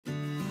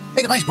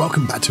Hey guys,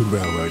 welcome back to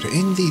Railroad.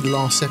 In the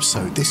last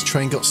episode, this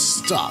train got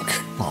stuck,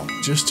 well,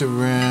 just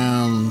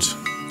around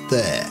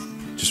there,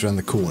 just around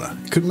the corner.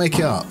 Couldn't make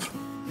it up.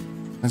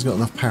 Hasn't got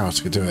enough power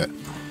to do it.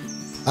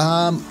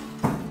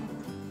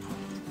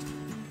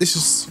 This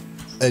is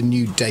a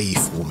new day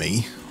for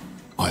me,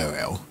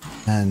 IRL,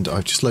 and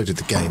I've just loaded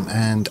the game,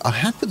 and I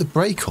had put the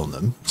brake on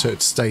them, so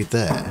it stayed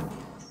there.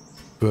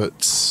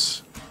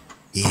 But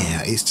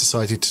yeah, it's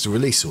decided to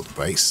release all the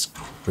brakes,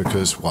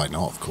 because why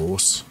not, of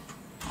course.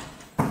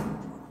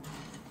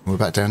 We're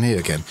back down here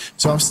again.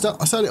 So I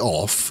start it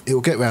off, it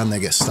will get around there,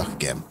 get stuck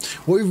again.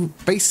 What we're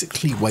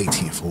basically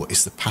waiting for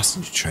is the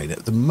passenger train.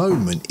 At the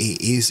moment, it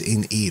is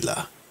in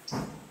Ela.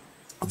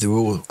 They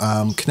will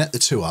connect the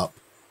two up,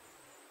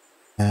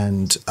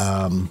 and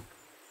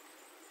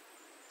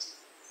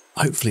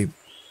hopefully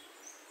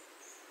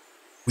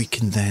we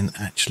can then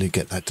actually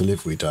get that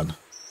delivery done.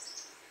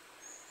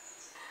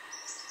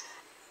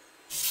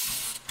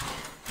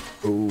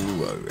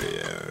 Oh,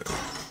 yeah.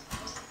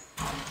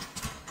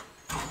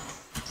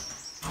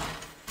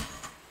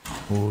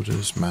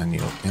 Orders,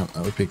 manual. Yep,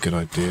 that would be a good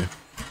idea.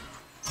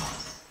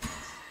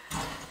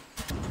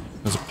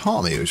 There's a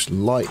part of me which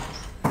like...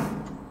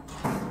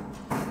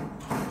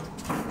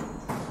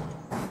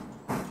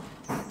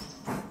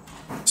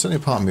 Certainly a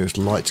part of me would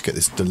like to get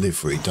this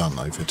delivery done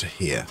over to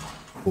here.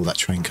 Or that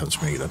train comes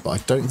from either, but I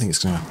don't think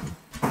it's going to happen.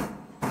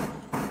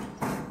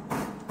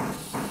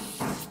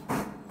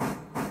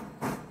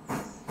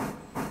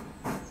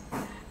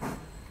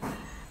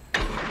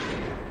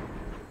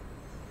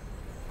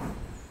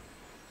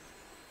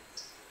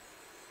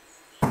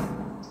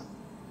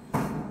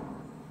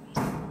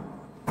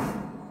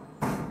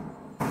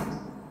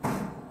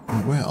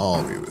 Where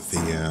are we with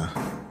the,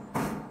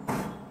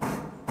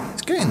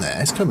 It's getting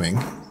there, it's coming.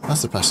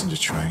 That's the passenger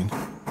train.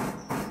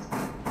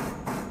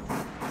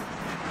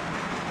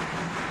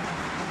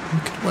 We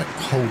could like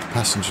hold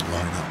passenger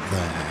line up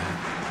there.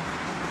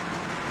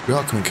 We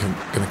are going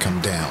to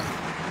come down.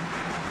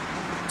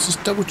 Let's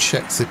just double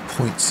check the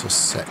points are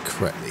set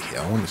correctly here.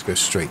 I want it to go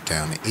straight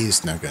down. It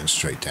is now going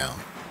straight down.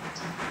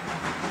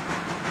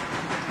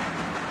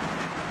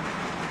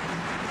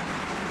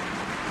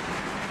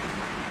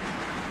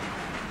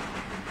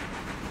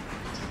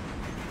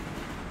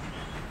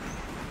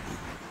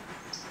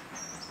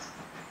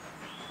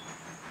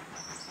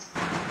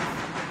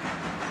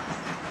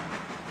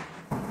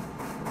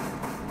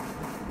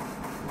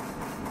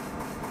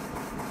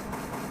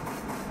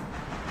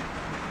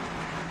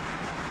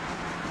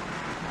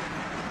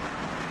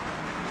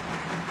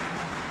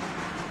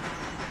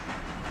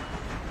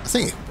 I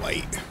think it'll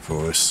wait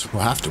for us.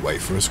 We'll have to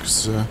wait for us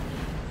because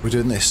we're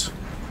doing this.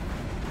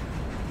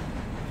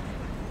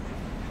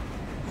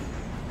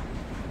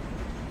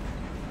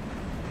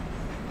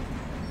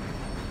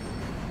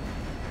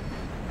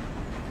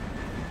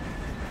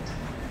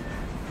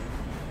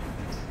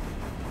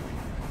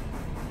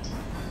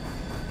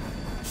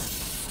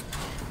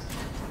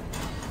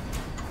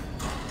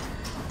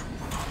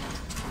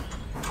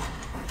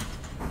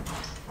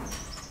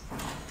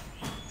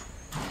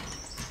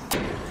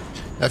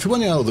 Now, if you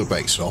want to know all the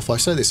brakes are off, I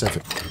say this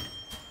every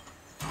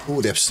all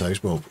the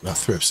episodes, well, about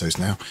 3 episodes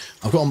now.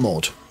 I've got a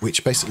mod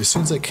which basically, as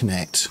soon as they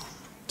connect,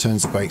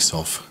 turns the brakes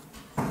off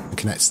and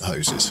connects the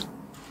hoses.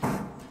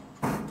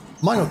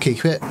 Might not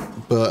keep it,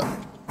 but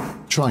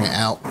trying it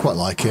out, quite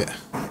like it.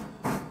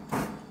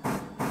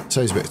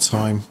 Saves a bit of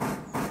time.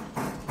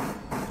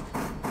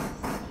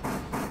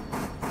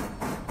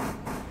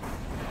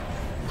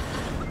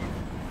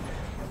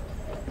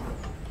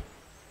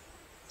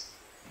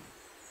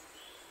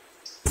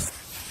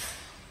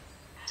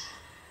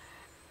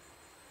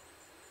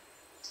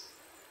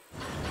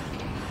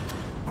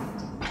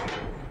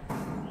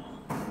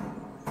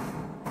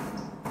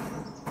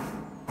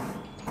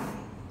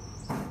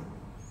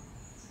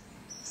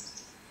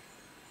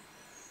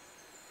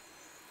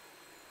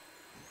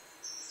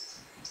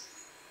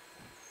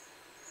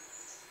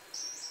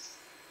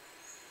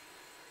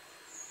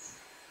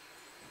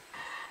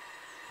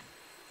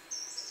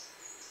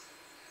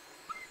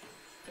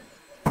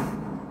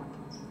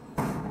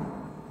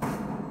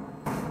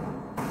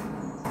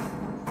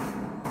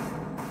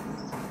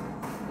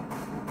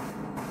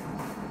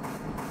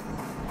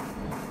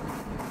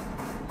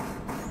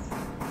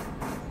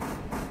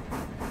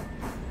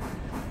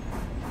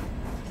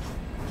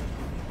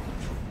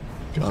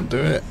 Can't do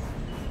it.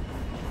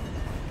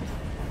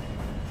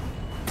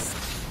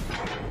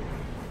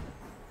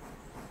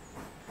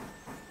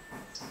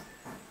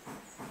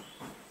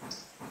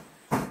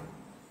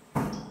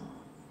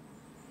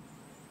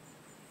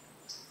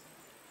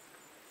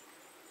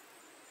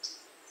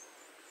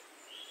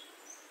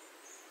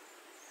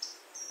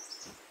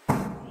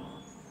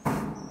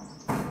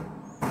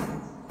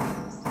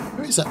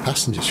 Where is that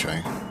passenger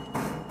train?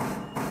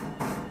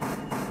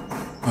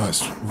 Oh,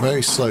 it's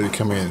very slowly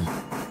coming in.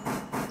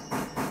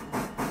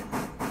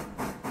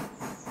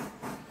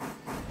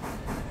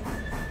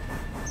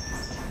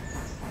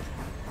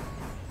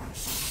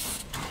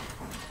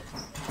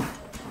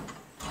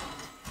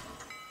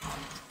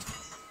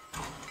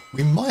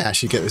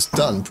 actually get this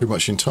done pretty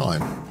much in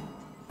time.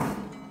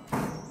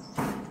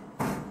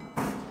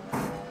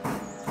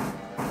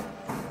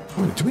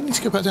 Oh, do we need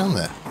to go back down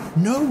there?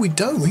 No, we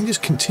don't. We can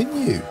just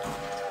continue.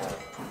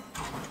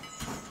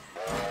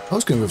 I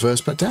was going to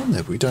reverse back down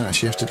there, but we don't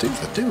actually have to do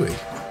that, do we?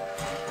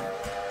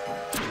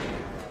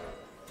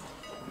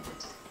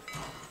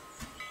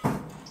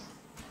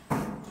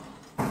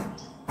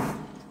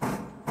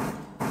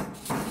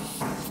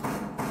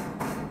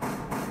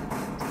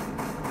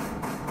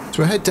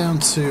 So we'll head down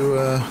to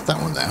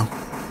that one now.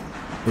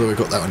 Although we've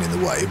got that one in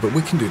the way, but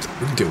we can deal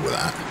with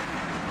that.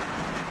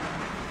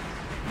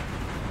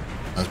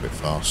 That was a bit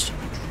fast.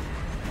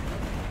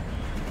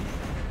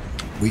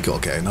 We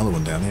got to get another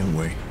one down here, haven't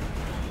we?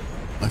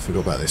 I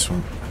forgot about this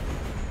one.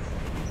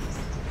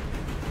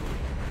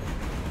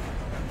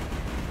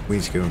 We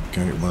need to go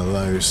get one of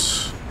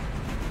those.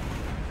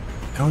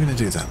 How are we going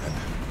to do that then?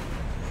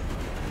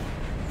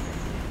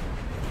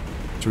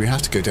 Do we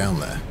have to go down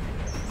there?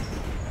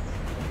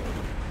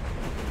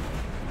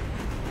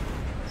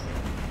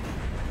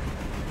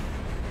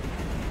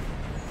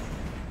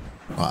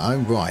 Right,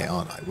 I'm right,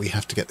 aren't I? We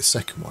have to get the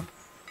second one.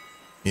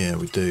 Yeah,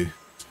 we do.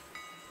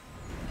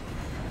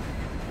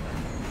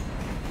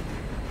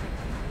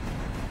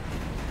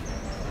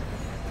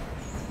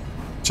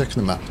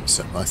 Checking the map,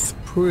 so I'm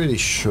pretty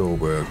sure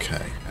we're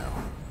okay now.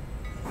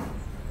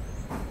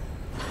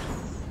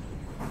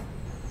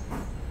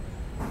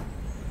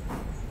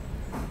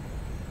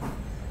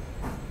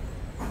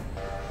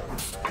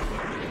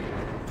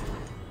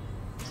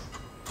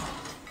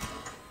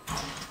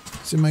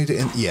 Has it made it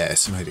in?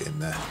 Yes, it made it in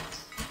there.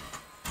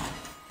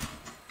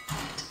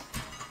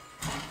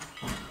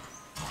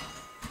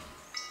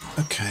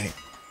 Okay,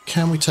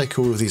 can we take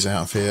all of these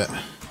out of here?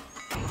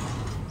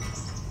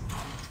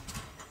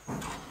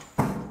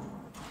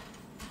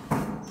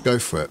 Go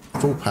for it.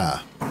 Full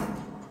power.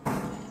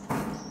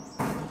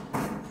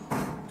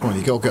 Come on,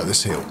 you gotta get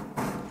this hill.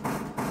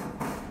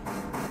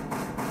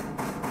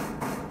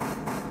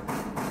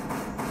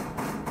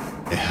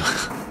 Yeah.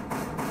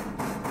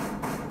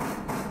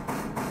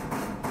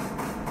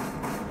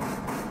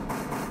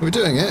 We're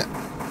doing it.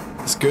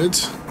 It's good.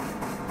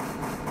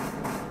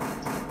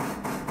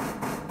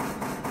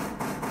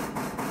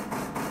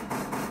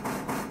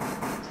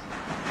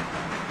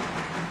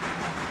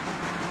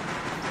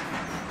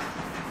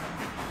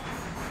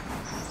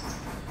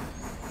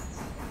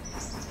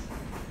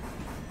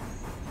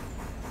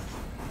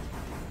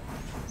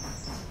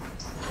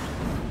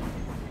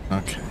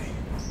 Okay.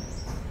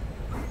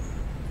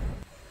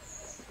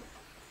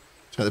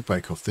 Take the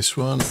brake off this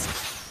one.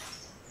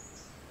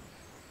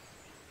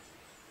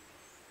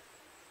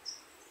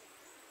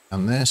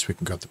 And this, we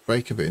can grab the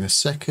brake of it in a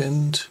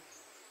second.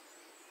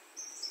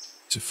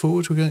 Is it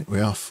forward we're going? We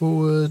are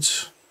forward.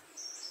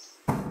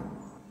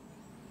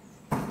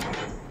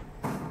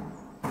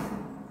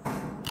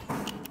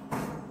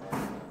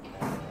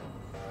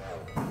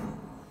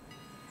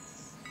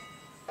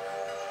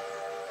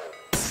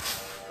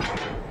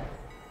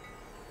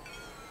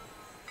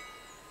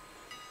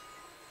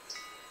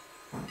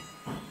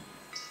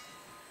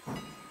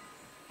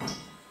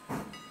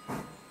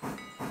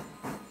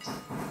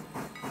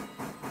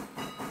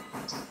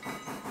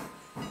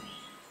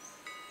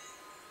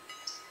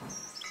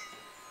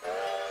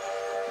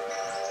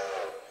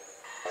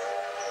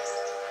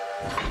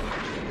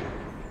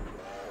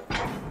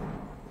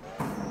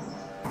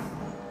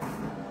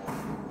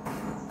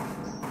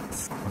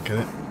 I'll get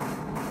it.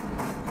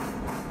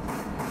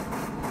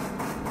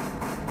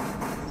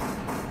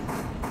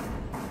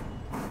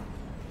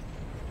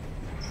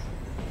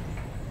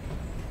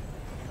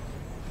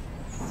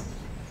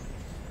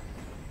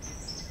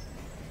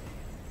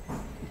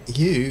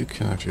 You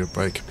can have your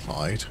brake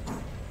applied.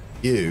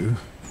 You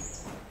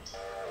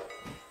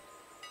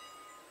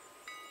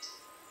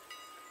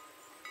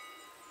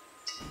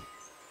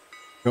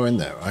go in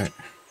there, right?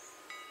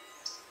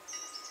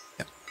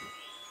 Yeah.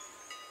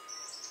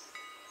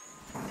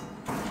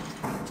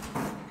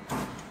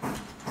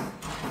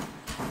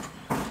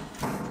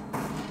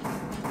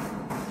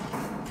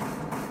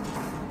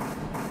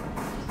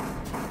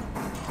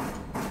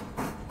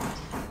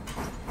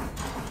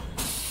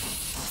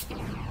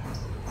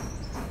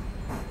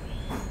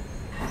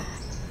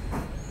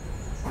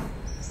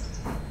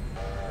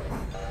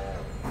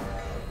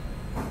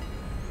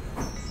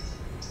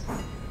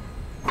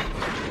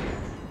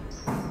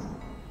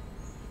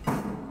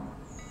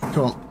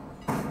 Come on,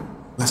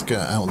 let's get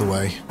out of the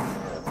way.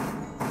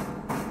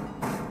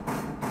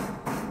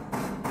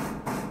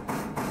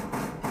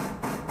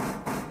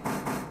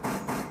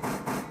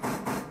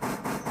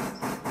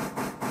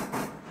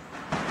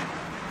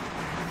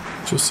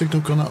 Has your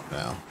signal gone up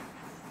now?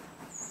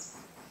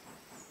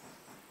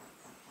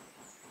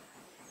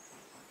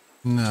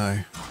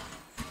 No.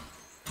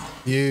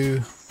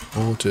 You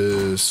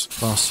orders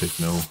fast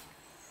signal.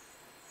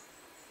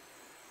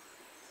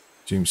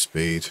 Zoom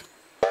speed.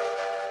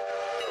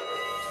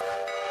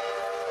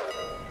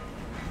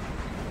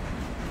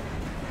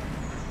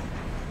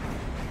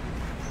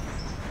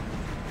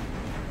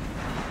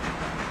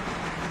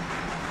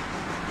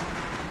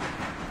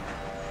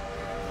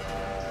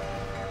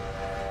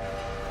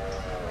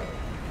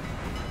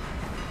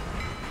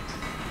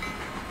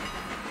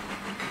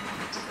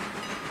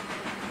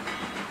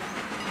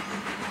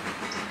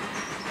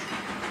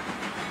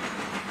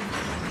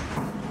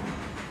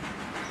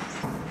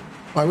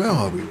 Right, where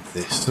are we with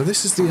this? So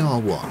this is the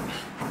R1.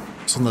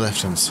 It's on the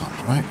left-hand side,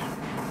 right?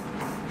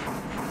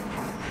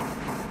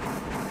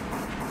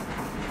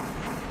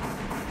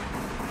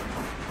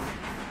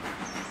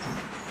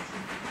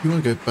 You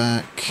want to go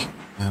back,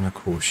 and of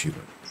course you will.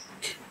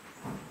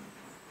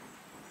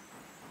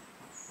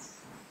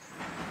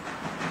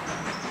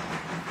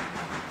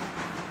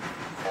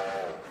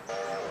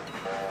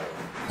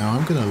 Now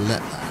I'm going to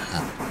let that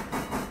happen.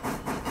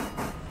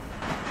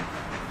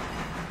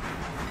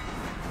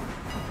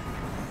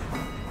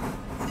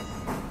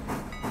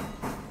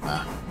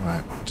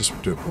 Right, just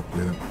do it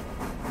properly then.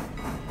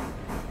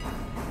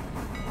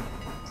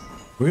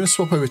 We're going to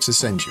swap over to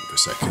this engine for a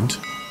second.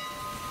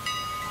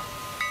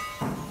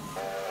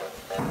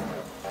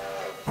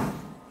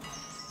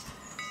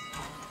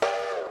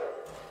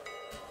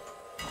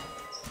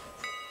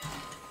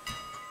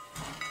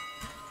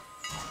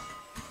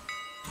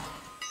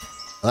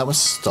 That was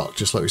stuck,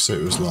 just like we said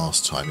it was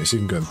last time. It's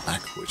even going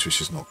backwards, which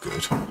is not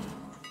good.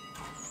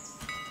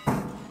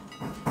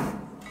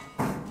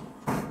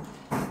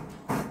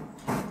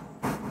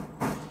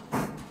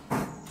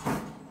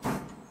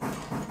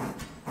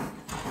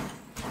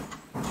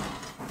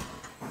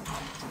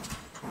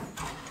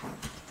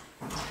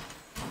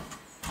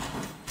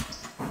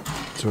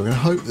 So we're going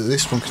to hope that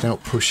this one can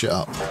help push it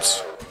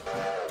upwards.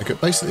 They could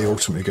basically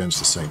ultimately go into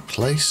the same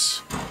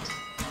place.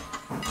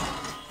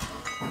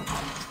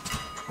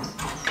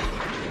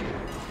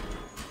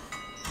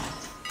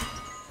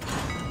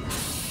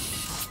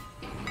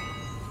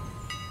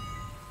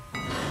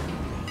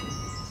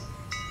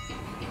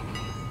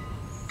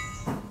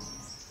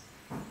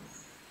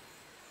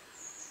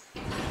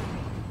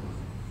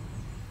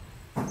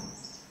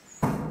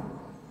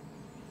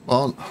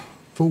 On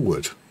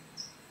forward.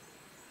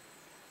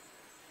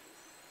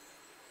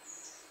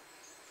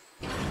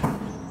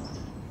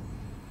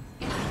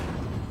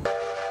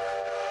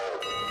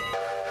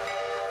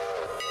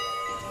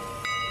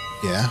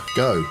 Yeah,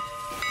 go.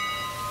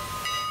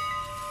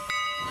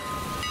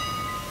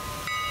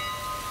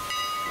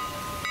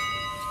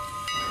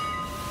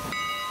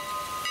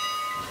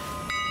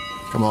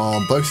 Come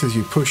on, both of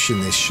you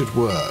pushing this should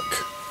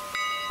work.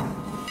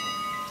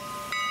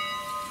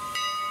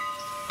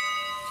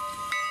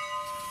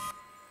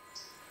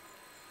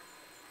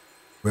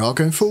 We are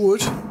going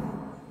forward.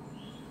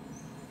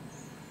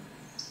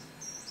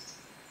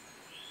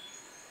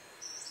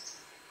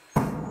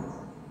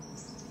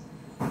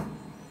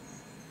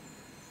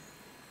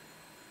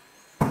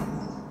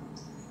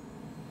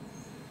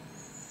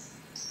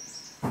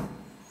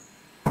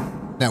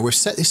 Now we've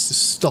set this to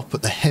stop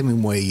at the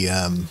Hemingway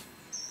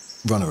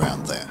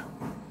runaround there.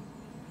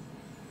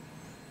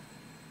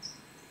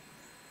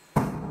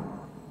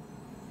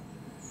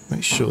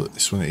 Make sure that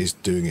this one is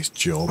doing its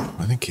job.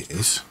 I think it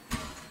is.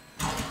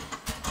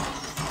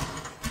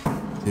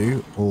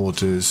 New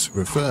orders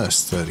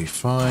reverse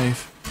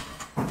 35.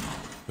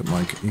 But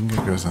Mike, you can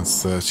go down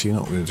 30. You're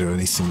not going to do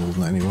anything more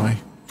than that anyway.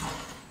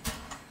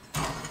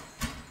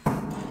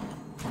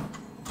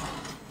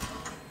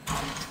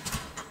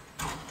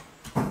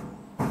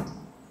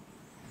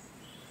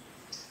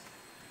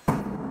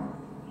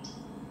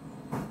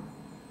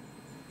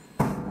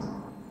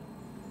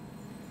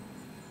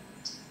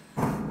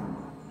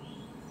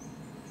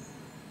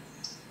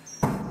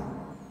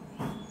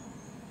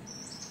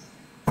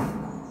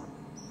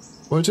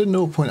 We're doing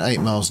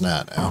 0.8 miles an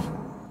hour now.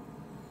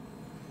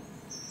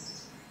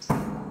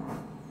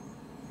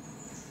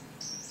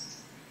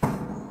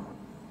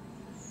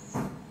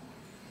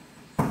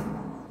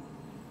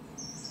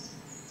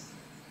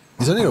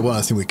 There's only one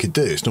other thing we could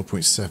do. It's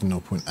 0.7,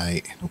 0.8,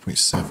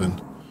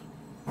 0.7.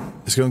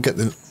 Let's go and get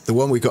the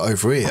one we got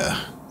over here,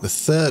 the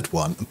third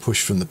one, and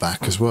push from the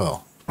back as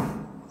well.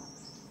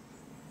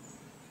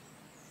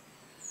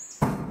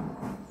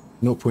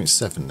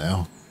 0.7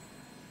 now.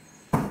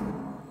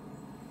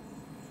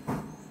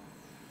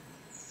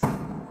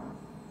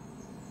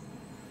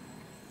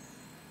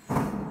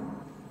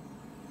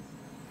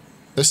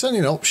 There's certainly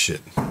an option.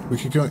 We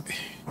could go... Right,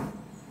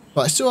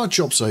 let's do our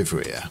jobs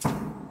over here.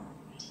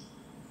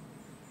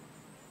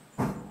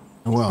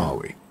 And where are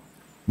we?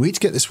 We need to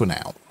get this one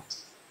out.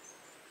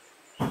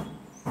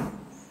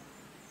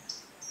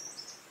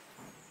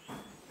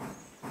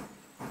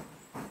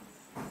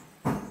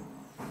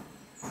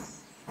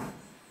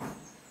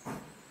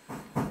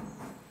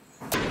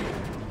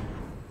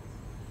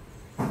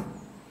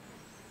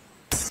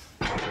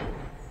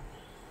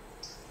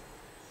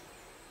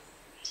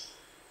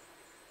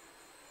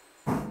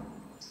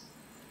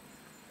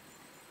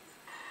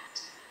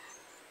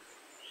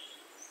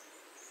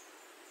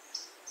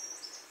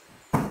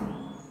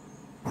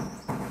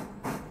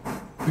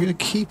 We're going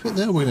to keep it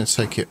there, we're going to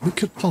take it... We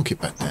could plonk it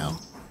back down.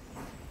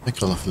 Make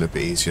it life a little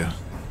bit easier.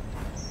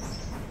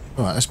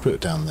 Alright, let's put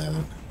it down there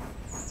then.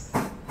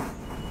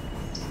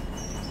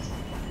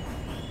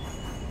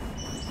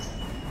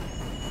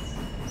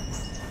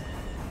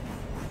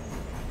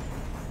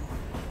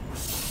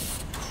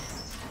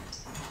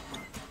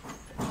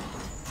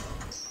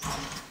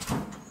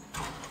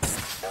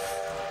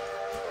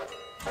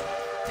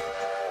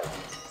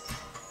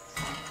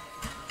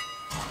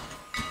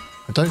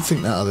 I don't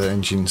think that other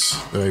engines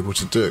are able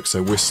to do it because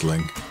they're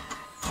whistling.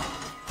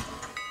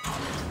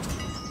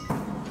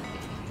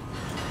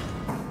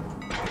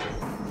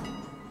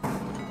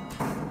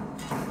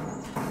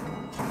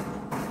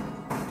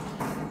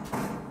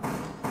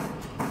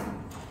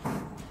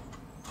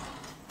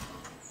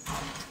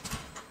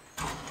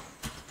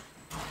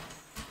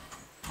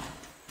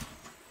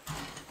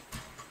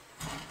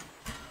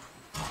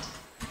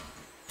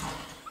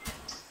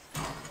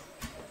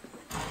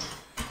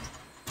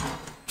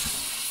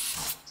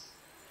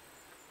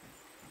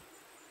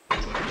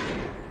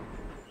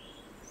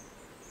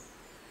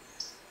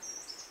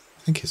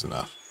 I think is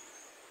enough.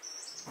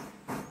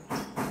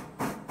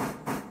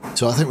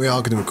 So I think we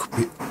are going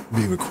to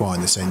be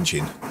requiring this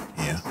engine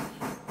here.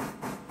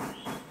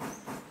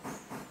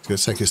 It's going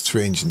to take us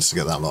 3 engines to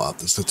get that lot up.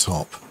 That's the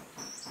top.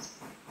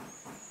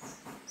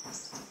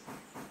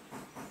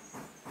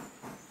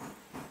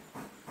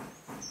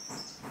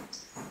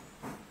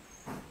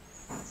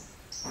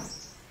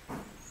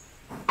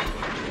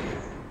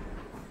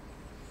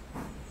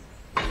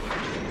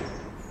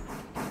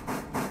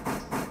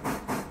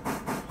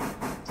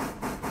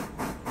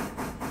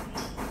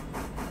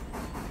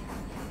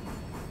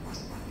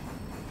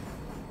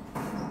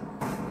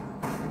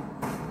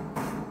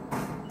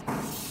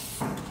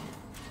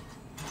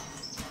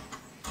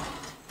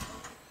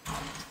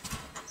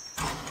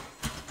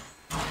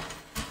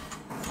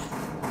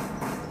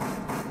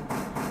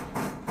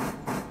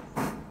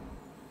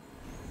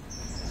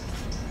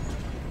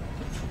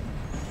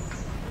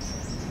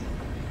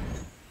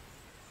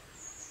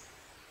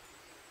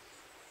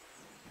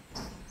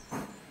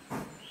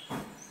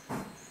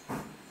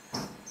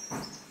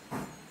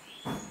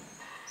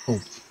 Oh.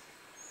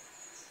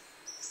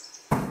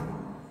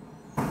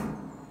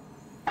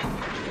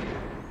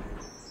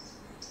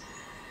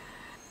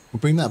 We'll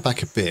bring that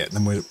back a bit, and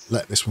then we'll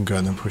let this one go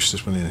and then push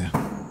this one in here.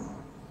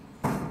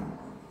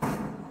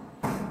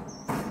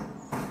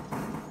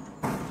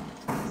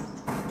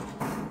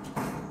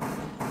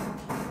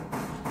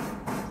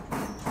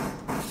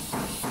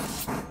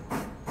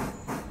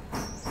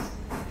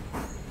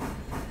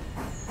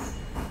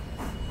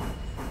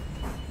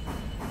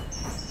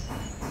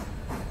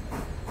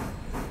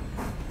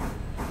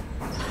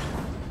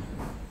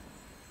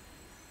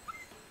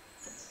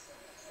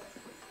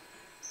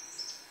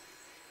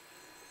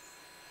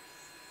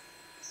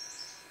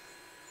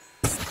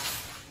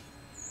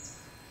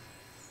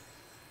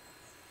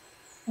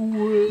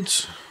 Wood.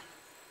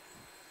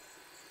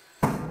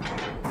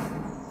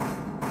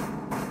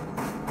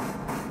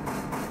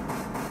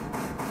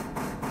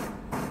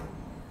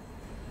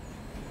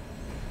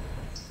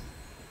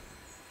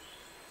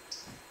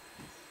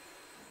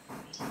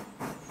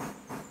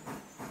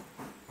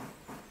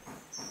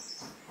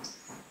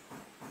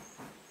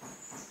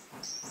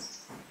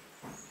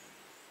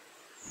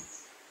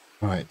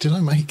 Right, did I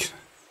make?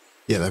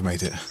 Yeah, they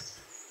made it.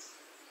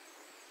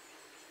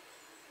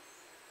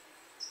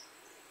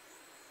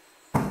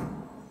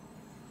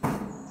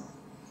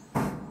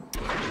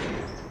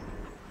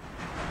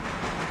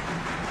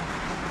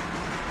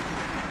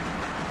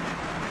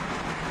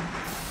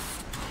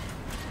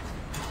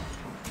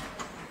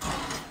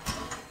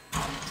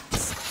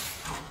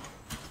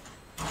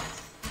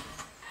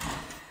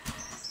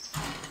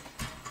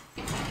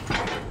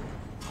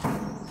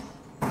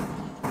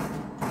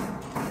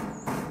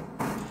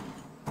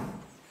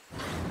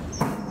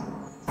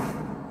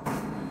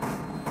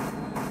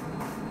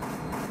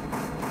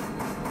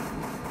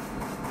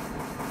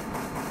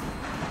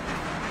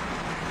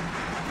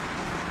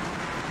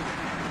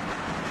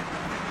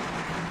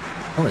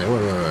 Oh yeah,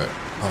 wait.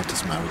 Oh, it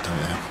doesn't matter, we've done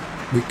it now.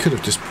 We could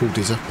have just pulled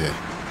these up here.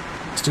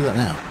 Let's do that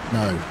now.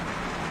 No.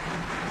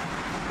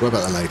 What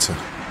about that later?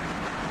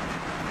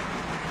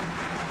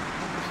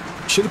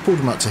 Should have pulled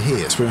them up to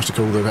here, so we have to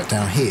go all the way back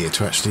down here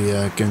to actually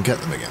go and get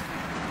them again.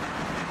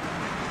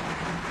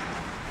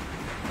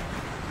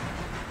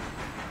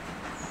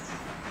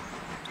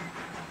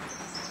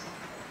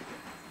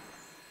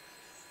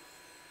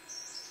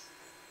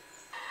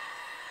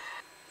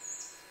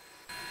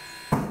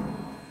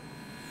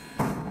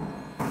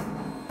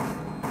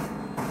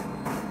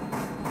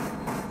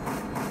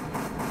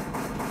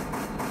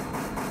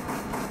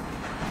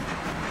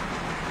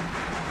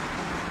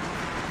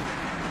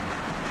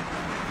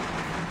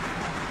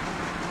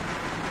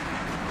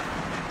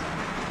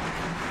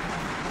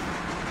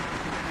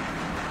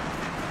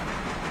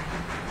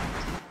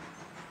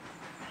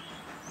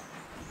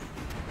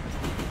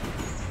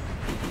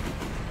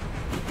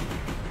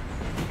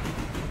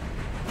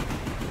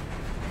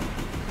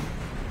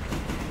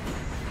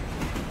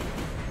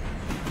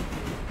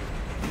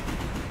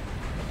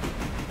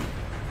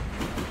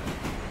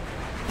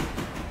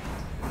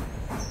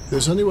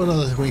 There's only one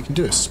other thing we can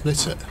do, is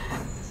split it.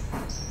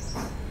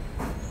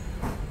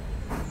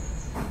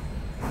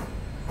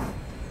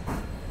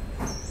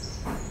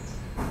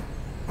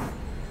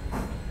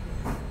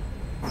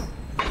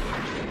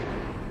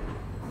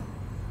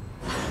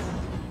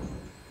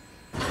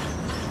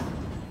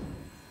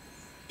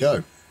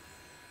 Go.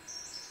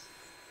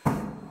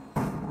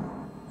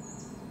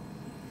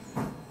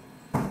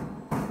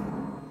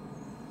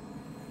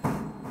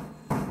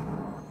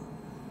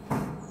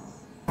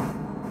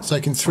 It's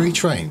taken 3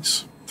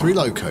 trains, 3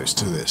 locos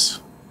to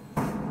this.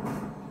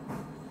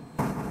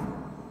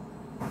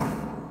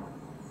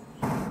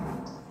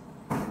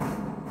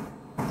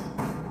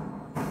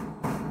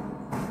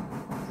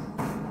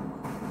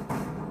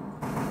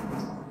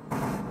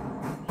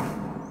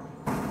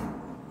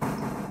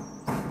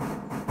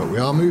 But we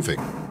are moving.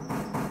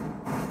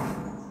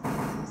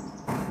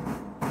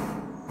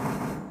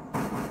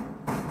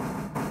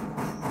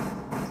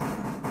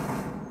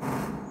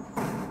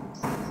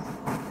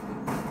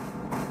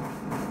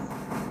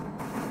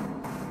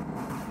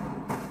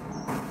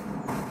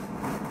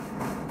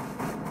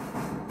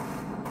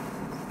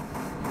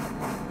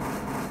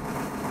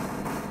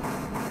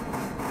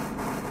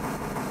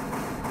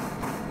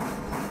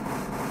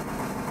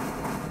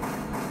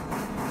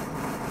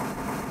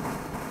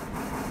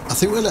 I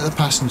think we'll let the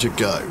passenger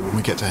go when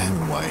we get to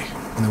Hemingway,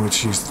 and then we'll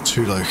choose the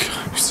 2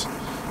 locos.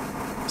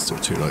 Still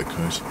 2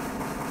 locos.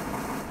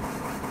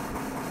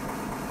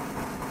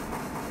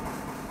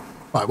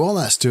 Right, while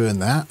that's doing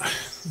that,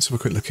 let's have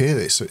a quick look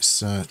here. So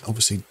it's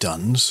obviously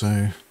done,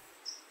 so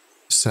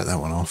set that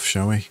one off,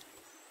 shall we?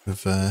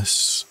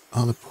 Reverse.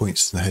 Are the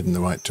points heading in the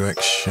right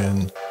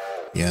direction?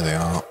 Yeah, they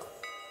are.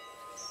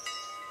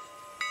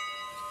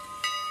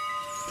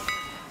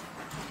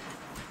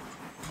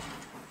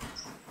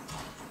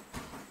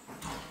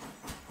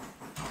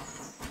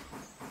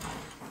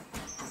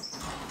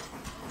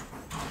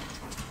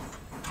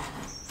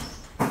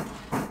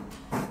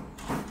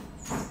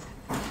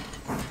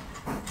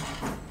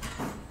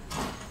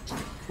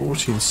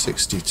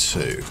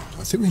 $14.62.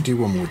 I think we can do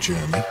one more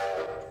journey.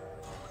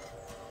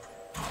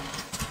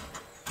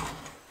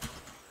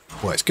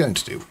 Well, it's going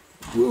to do.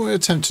 We'll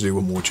attempt to do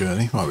one more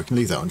journey. Right, we can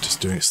leave that one just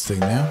doing its thing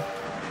now.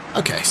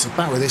 Okay, so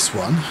back with this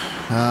one.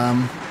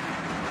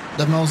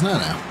 11 miles an hour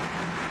now.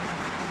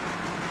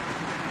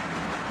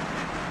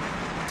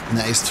 And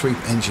that is 3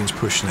 engines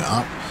pushing it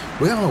up.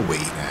 Where are we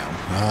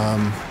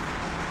now?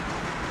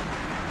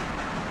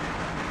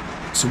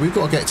 So we've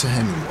got to get to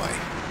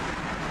Hemingway.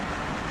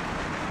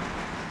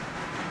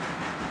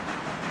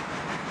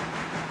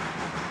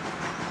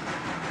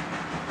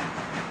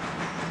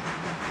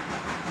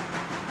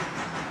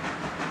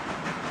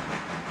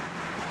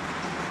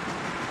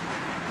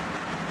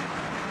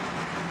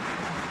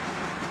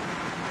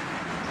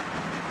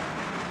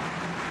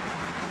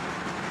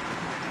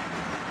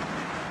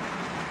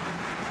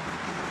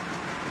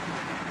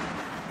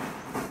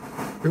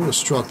 We were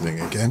struggling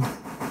again.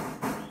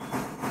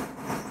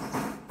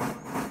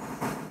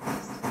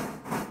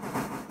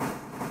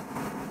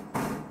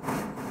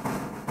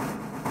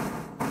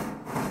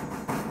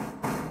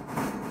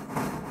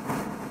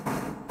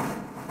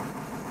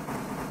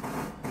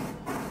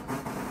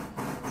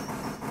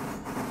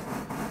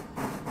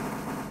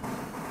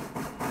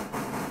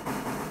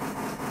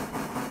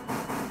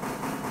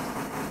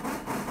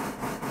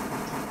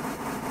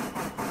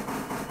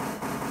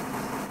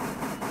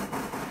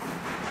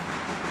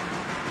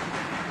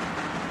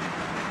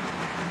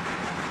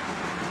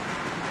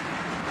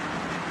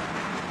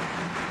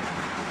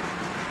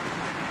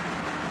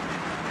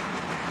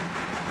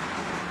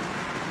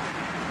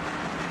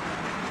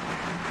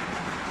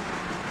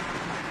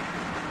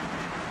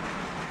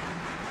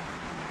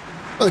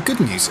 Well, the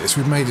good news is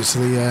we've made it to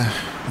the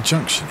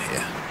junction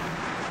here.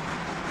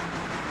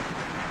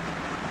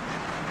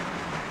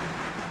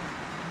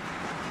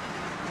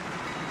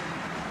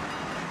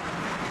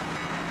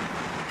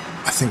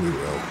 I think we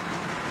will.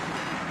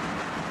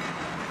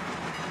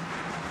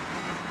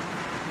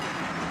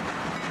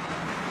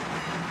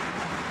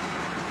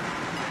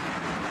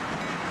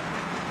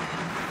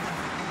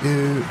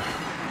 You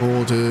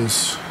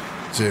orders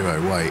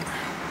 0, wait.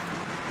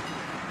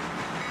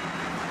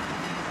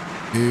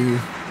 You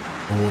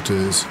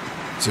orders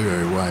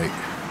 0, wait.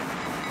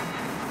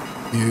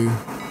 You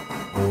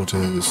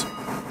orders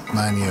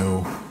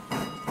manual.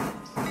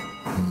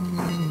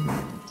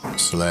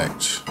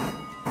 Select.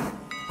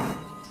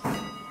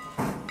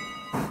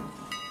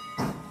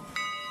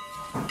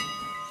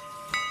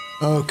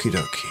 Okie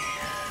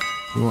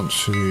dokie. We want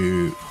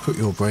to put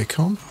your brake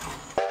on.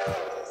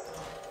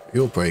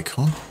 Your brake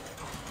on.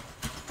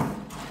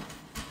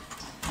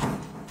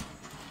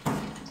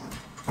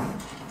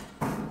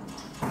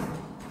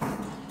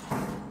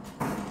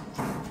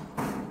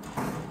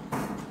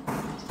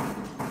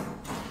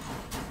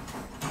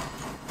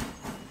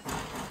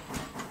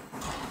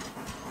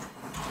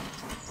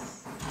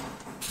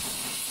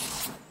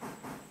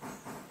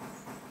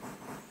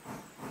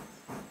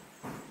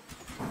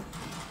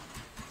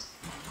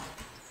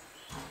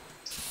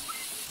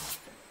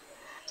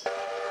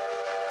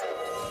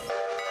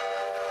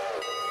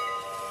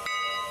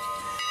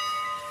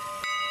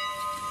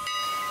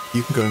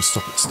 You can go and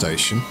stop at the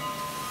station.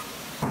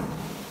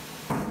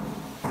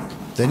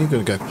 Then you're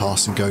going to go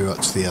past and go up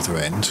to the other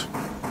end.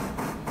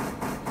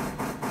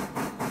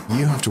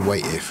 You have to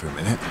wait here for a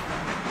minute.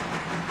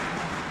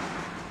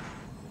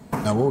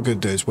 Now what we're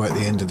going to do is wait at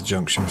the end of the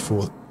junction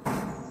before...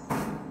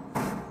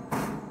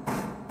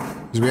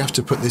 Because we have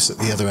to put this at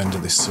the other end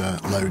of this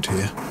load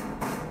here.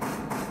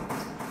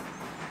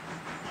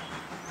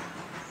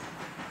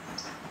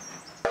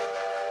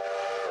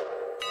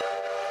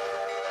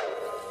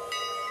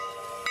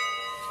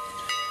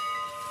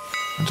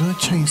 Did I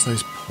change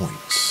those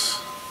points?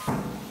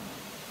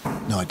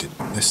 No, I didn't.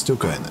 They're still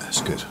going there.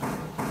 It's good.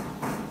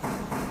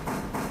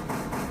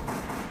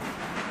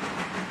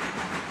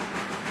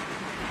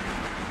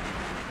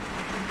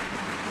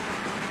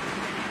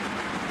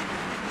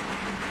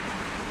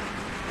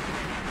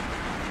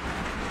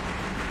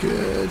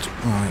 Good.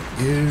 Right,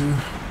 you.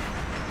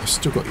 I've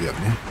still got you,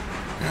 haven't you?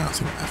 Yeah, I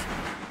think I have.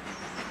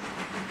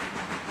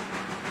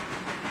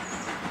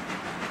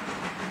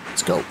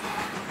 Let's go.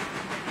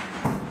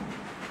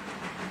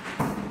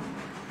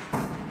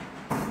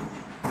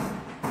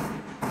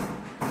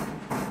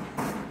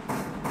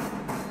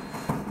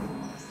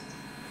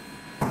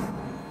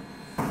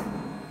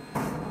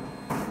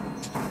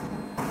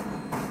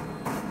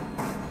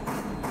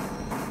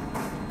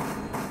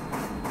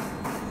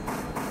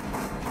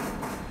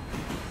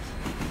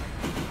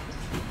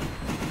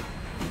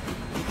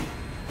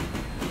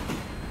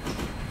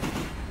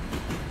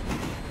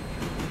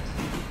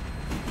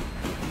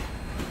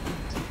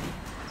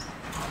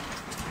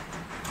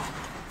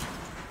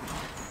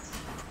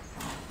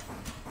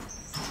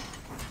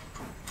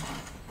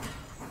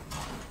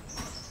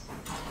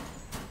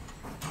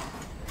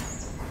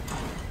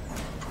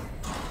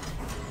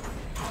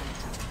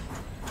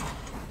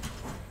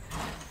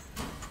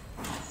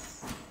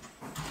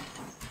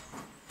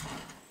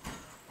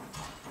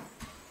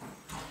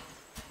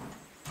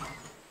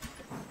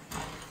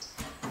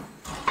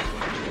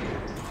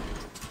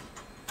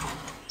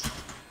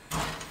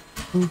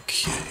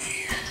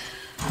 Okay,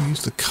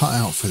 use the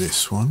cutout for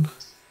this one.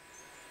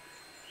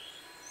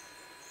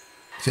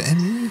 Is it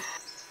any?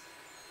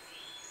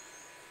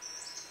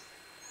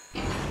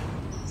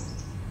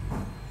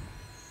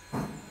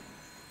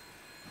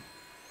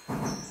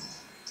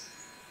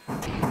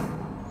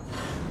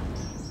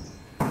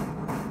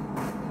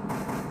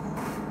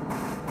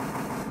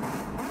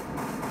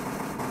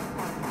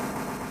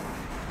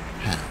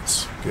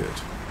 Hands, good.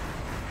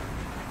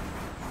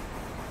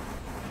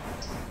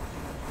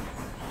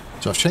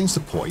 So I've changed the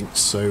points,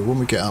 so when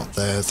we get up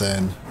there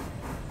then...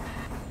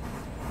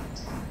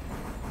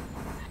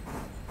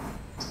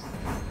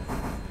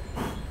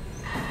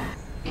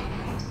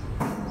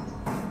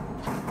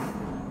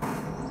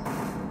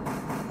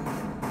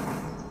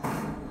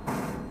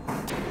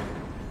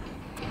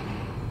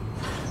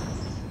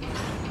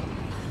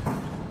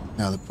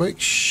 Now the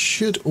brakes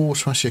should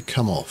automatically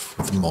come off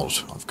with the mod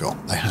I've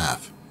got. They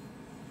have.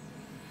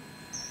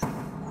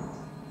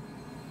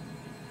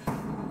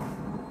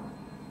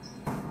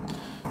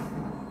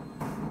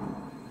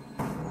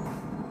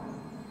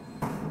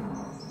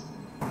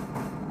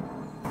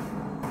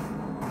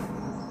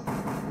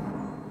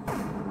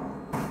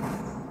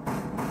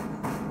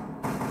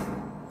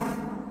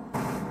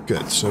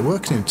 Good, so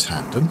working in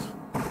tandem.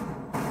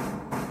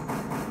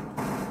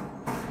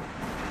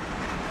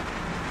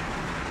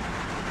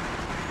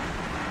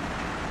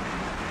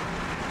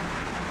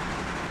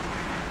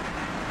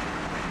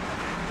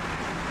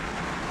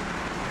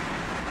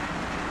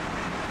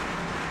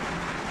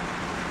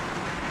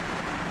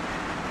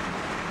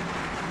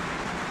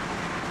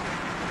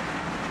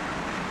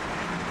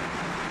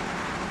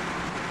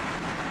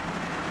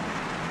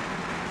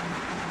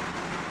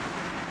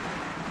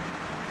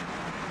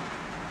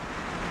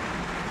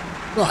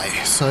 Right,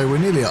 so we're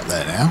nearly up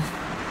there now.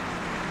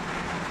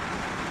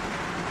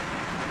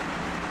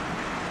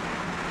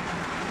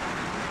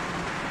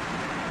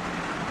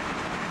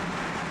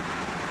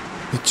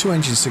 The two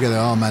engines together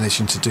are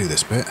managing to do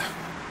this bit.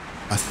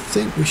 I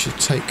think we should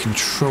take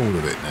control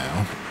of it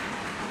now.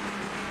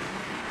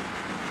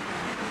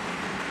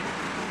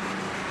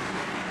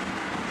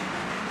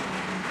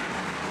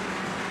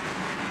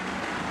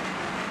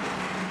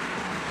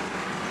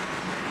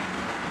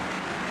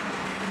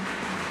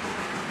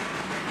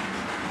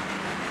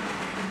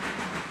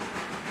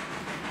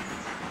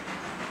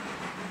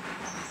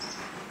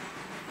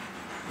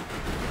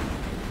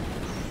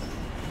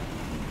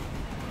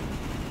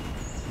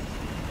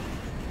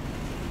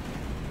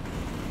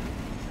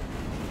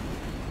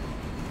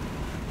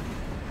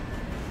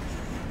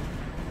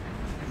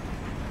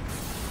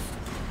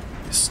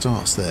 It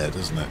starts there,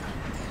 doesn't it?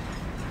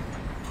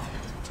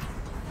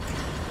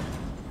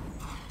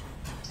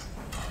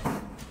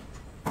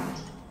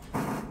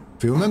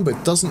 If you remember,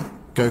 it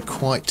doesn't go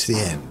quite to the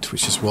end,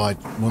 which is why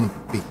I want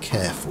to be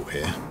careful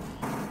here.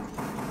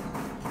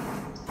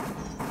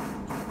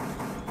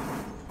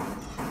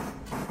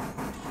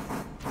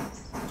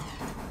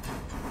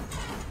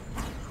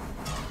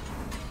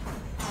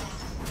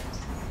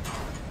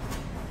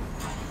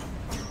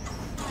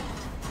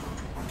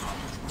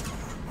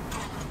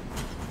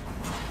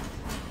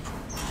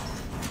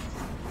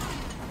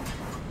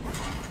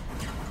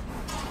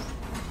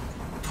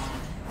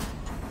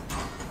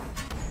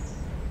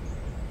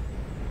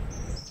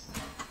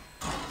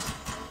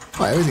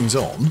 Right, everything's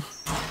on.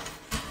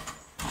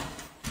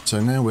 So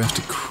now we have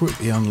to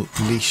quickly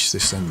unleash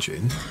this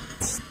engine.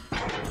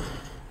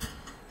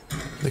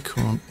 Click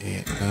on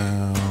it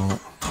out.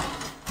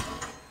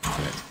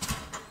 Okay.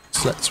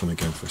 Select this one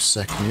again for a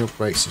second. Your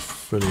brakes are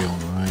fully on,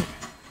 right?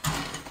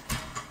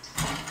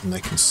 And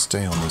they can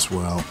stay on as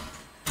well.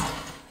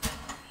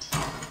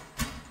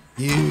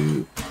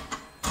 You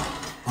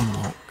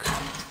unlock.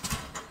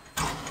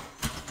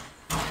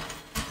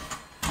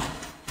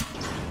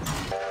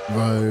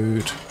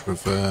 Road,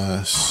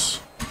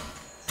 reverse,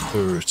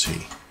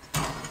 30.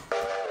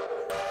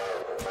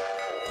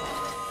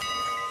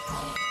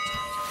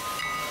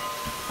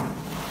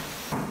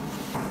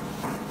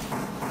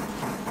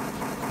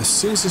 As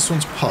soon as this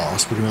one's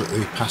passed, we're going to let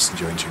the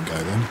passenger engine go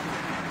then.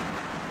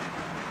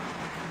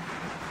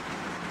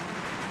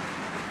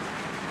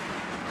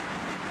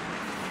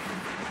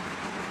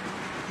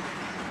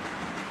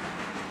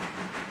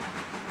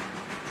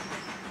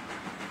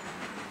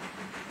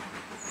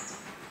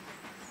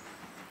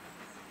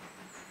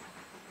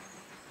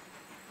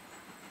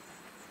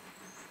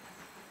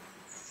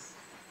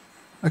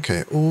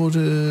 Okay,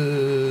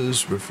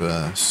 orders,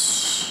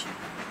 reverse.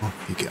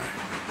 Off you go.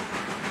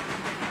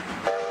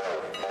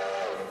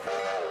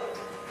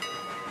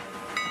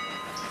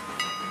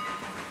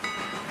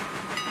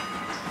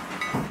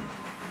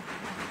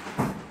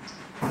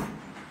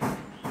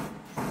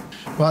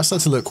 Well, let's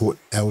have to look what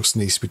else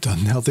needs to be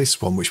done now.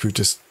 This one, which we've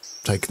just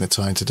taken the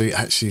time to do,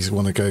 actually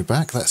want to go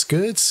back. That's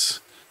good.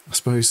 I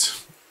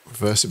suppose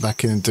reverse it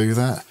back in and do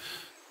that.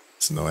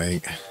 It's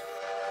annoying.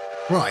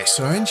 Right,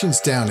 so our engine's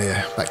down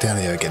here, back down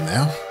here again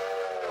now.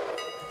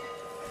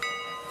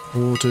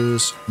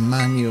 Orders,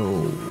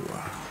 manual.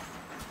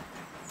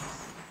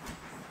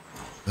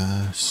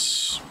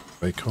 Reverse,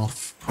 break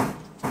off.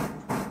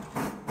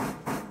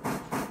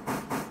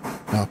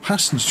 Now, our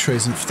passenger tray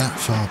isn't that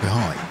far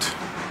behind,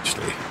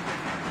 actually.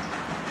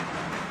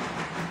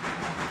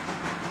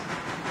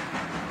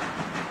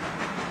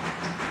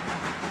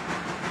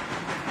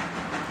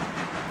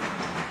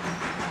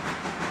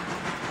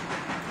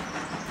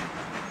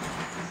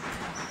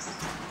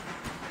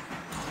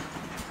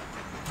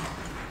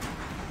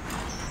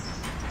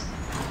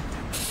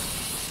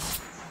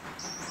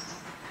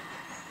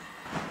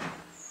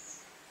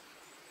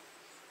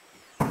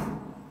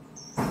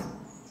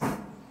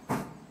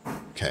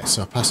 Okay,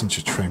 so our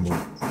passenger train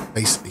will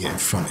basically get in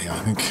front here, I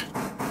think.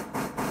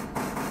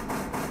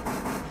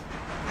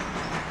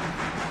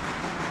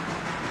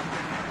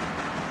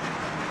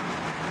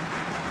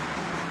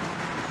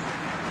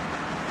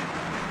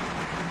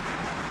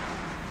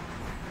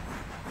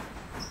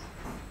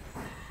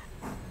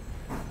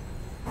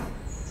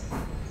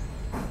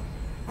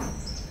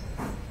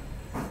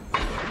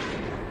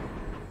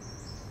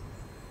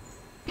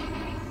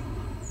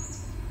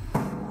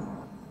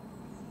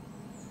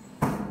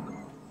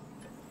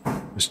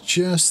 It's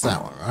just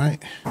that one, right?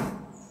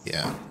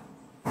 Yeah.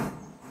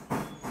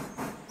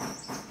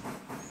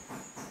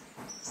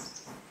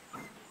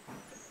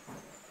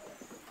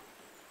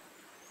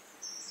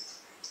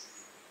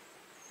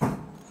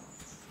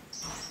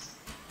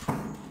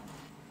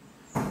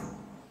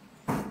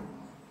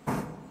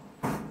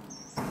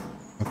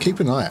 I'll keep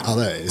an eye out. Oh,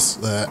 there it is.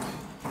 There.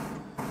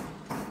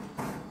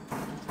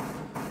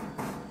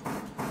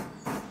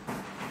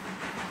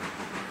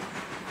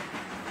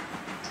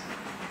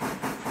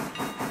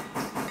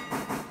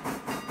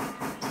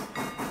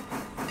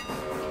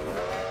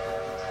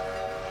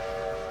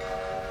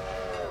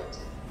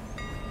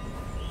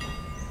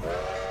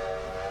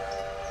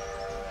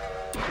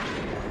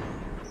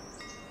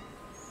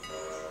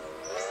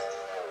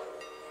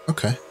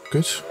 Okay,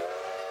 good.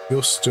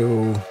 You're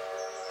still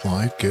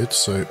applied, good,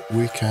 so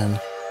we can...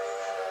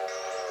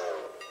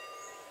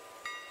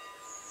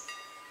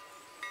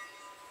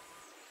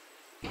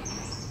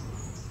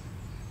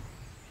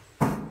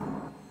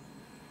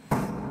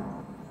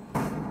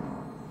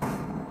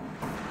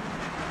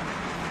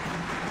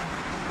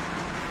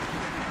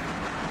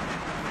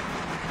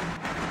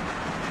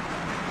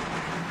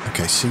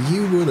 Okay, so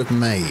you would have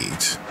made...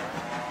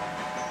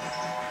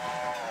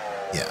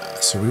 Yeah,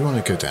 so we want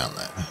to go down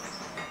there.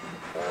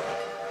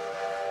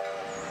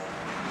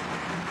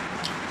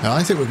 Now,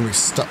 I think we're going to be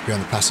stuck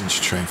behind the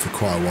passenger train for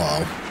quite a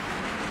while.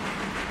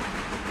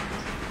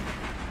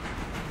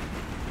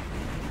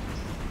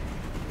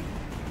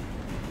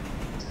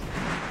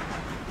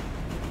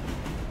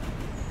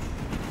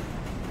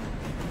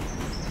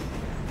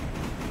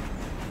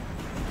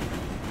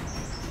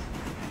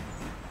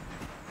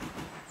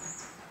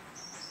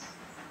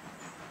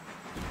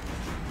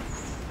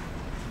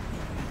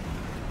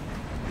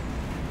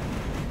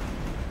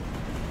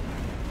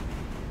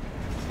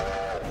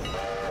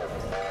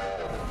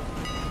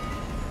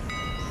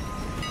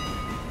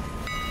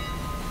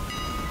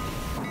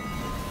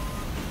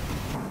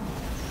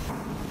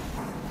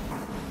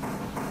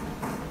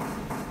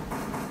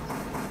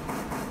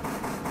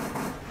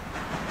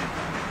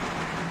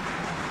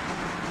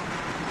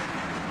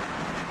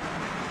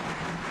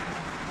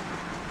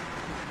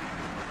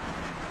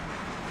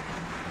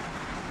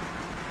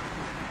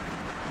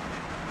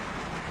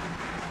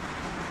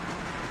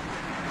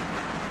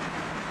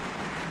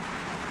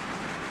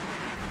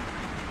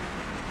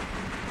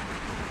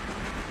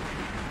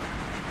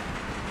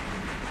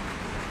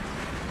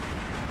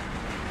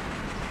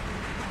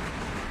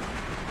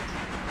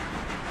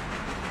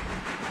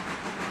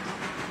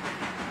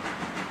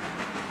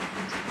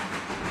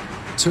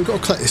 So we've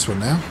got to collect this one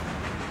now.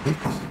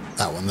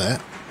 that one there.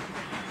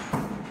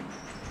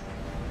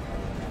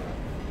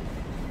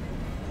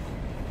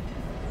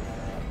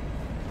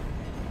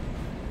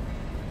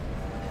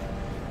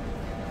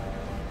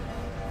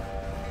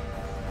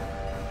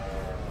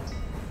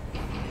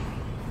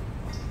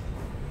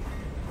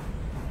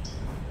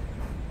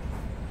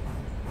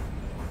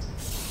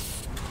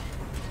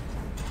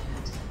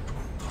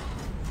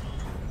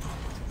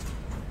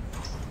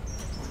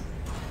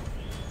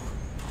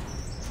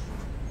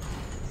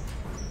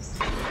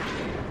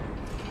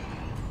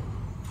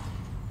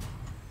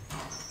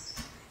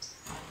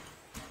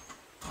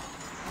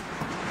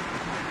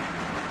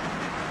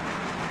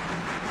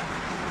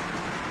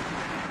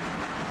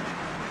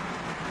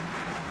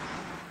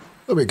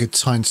 Probably a good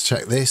time to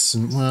check this,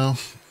 and well,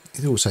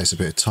 it all takes a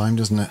bit of time,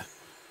 doesn't it?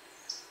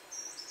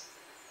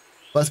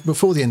 But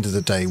before the end of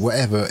the day,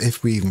 whatever,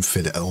 if we even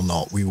fit it or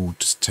not, we will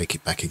just take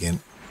it back again.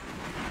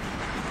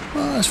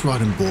 Well, let's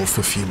ride on board for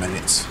a few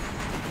minutes.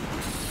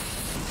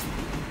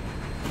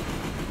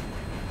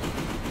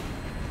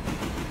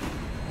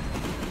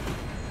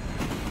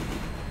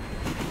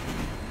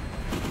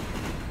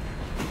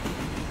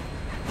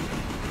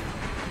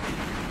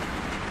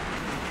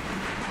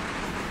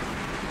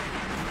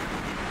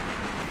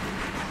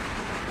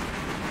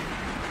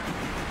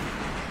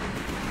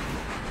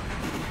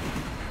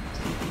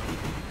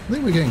 I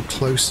think we're getting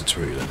closer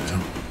to Ela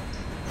now.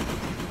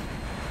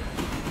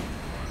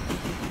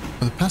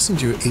 Well, the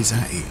passenger is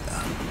at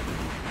Ela.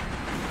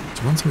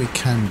 So one thing we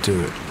can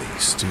do at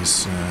least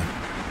is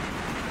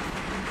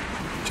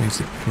change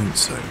the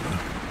points over.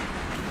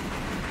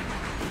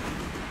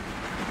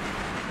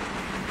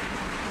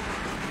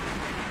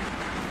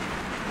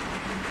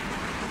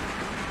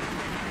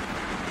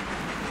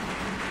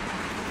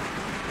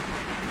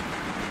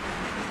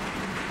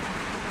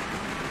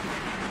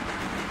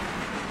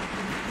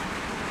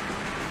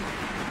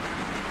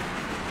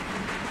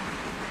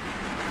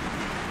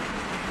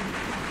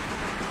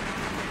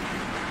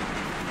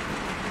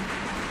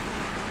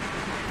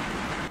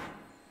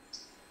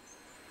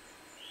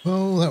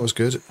 Well, that was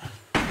good.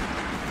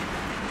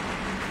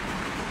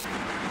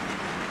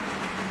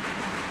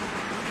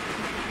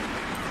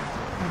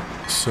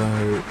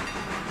 So,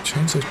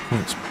 change those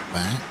points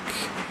back.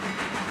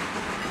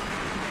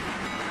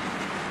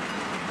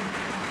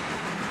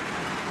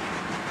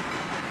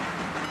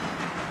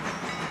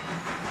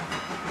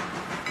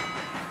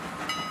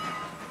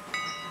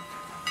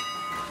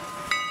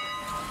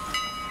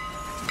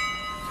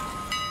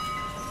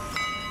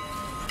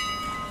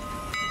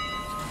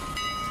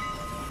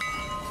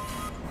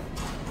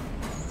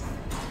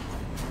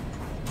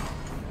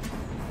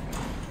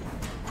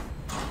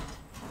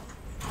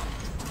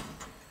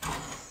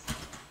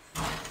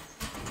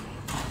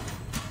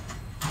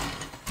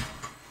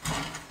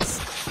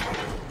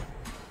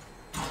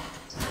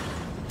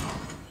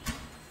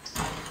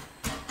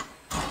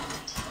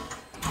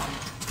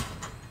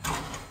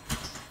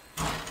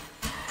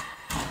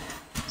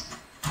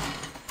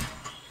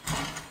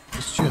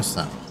 Just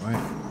that one,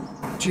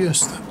 right?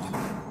 Just that one.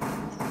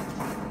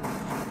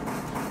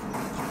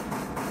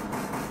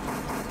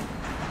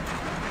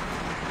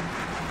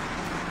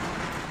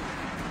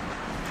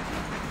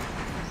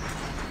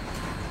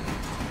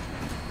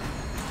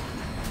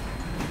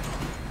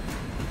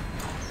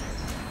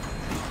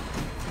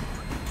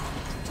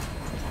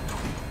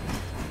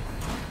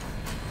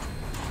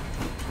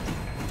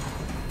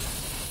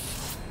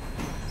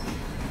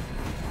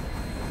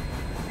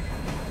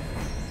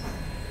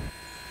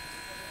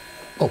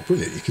 Oh,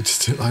 brilliant. You could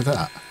just do it like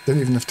that. Don't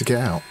even have to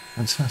get out.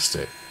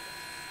 Fantastic.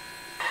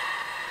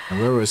 And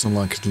Railroads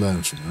Online could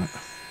learn from that.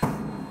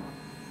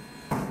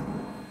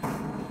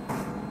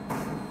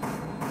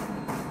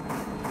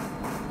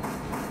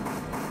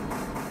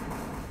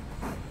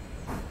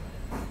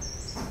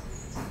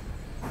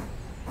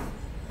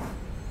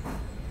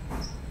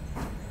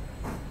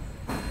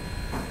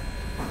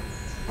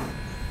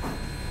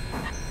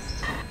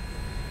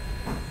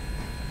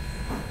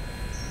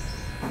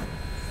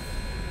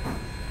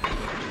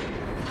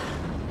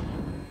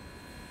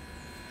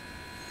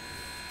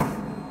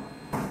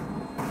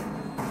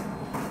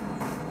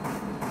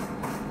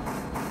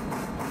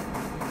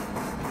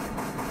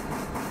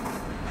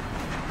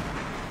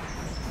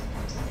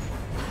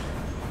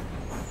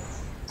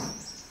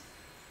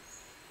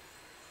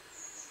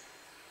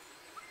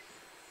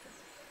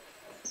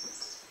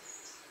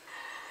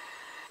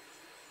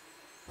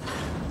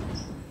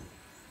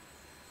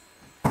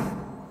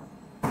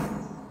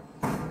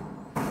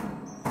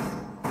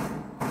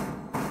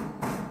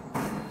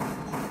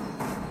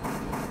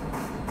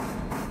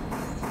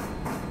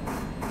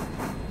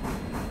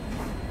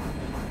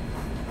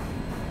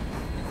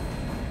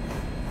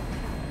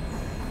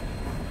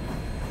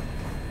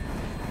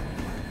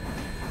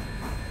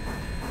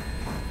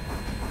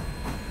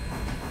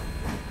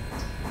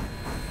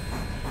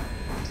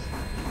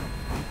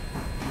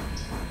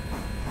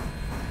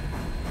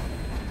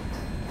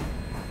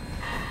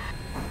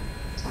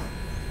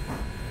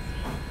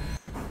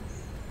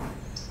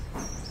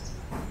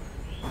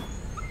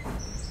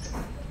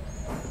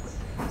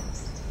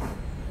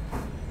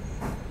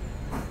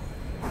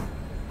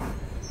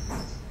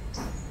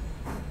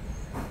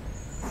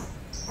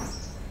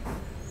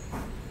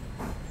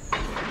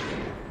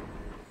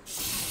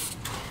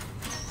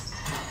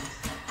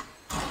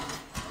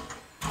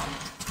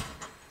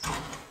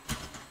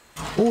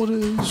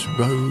 Orders,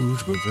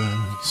 road,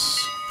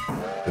 reverse,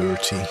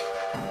 30.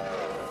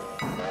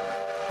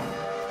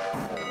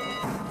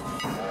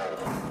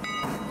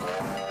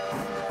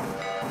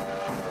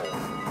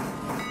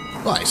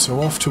 Right,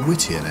 so off to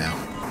Whittier now.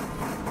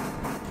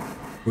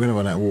 We're going to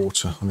run out of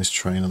water on this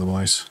train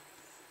otherwise.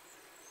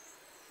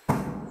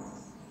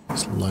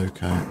 It's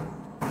loco.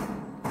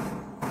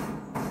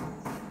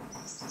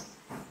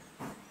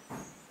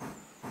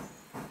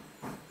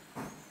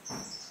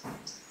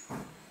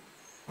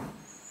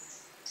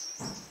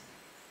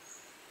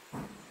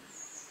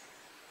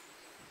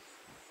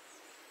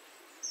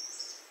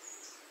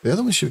 The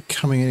other one should be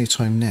coming any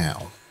time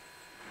now.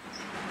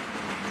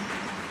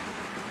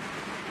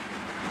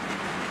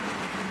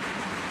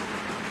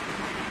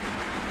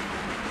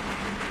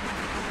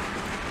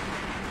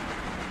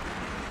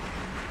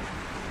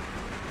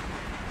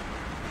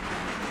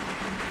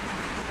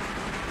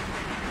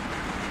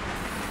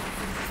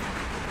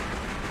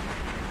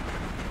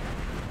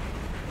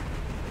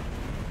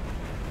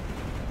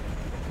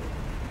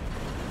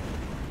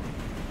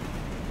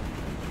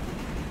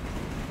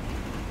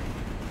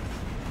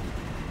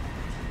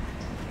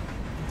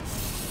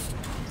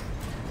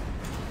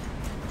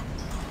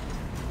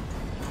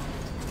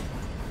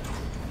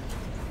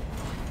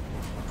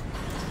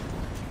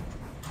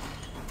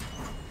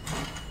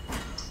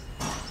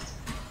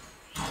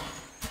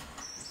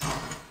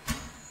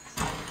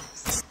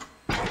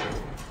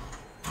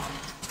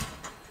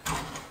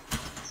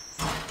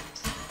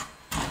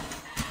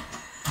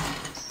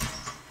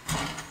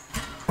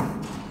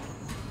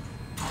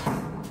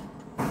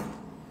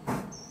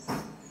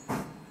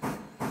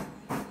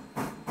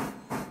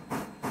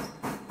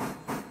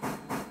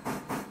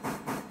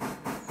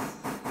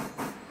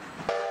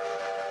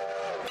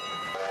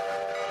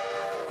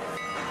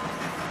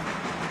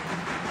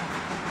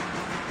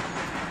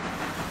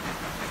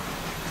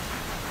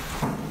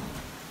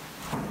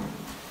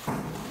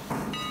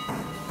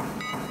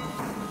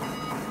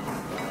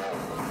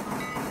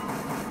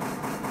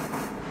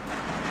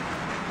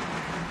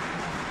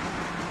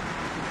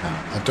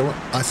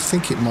 I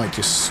think it might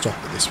just stop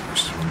at this,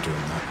 which is why I'm doing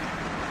that.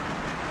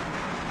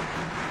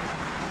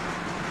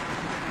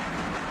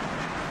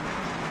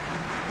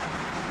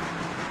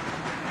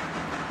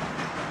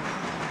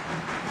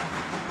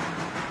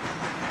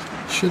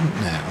 Shouldn't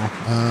now.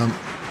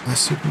 I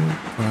signal.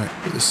 Right,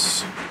 put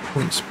this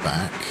points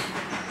back.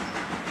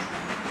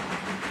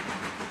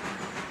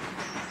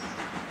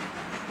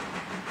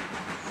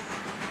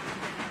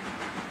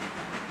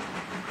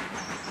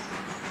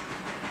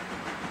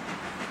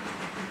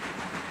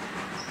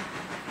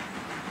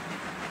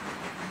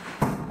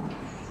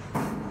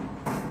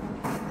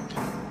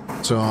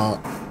 So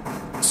our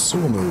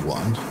sawmill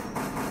one,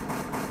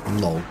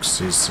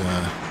 logs, is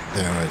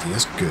there already.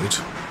 That's good.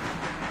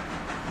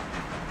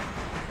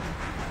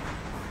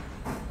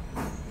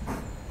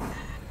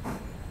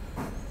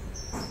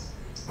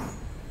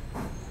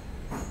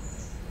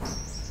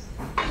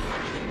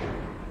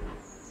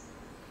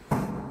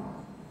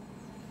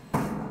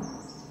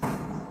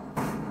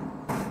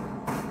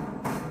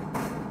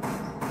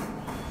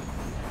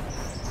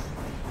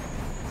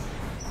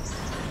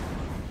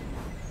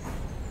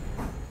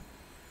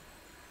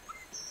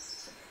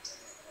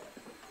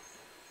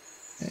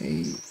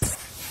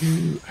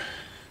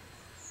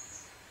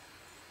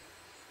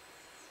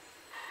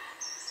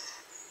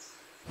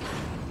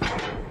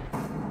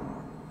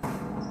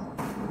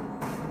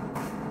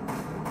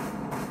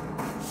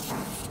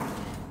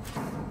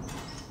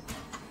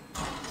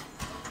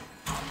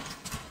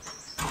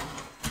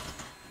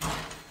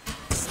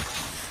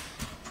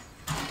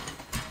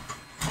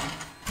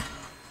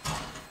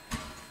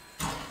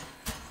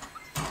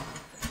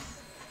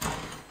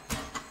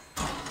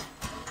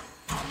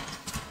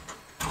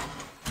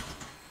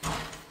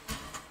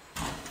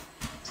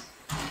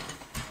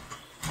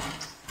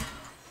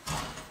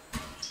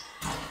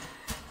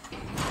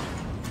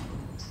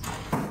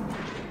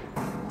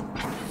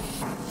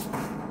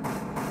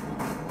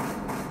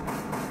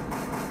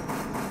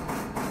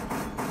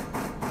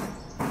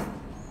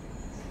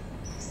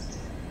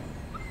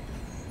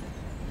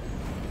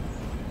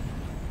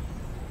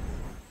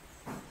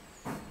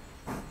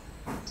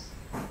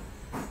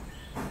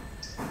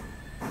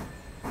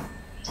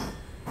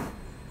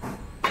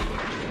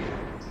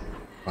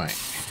 Right,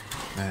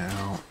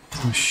 now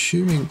I'm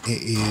assuming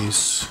it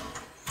is,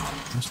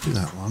 let's do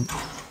that one.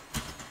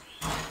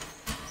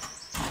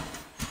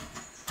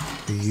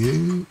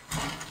 You,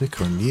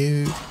 click on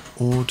you,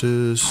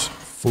 orders,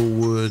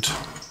 forward,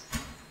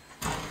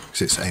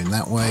 because it's aimed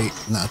that way,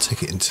 and that'll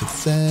take it into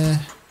there.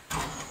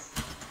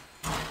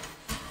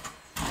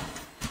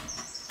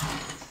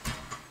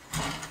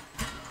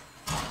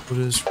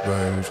 Orders,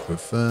 road,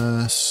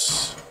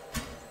 reverse.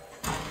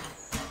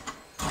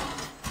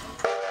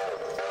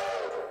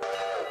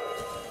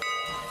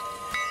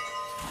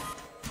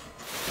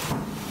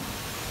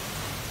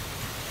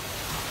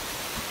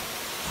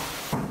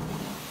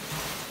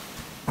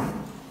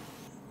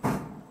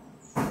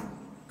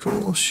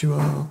 Of course you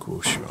are, of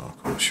course you are,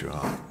 of course you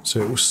are.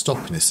 So it will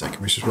stop in a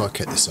second, which is why I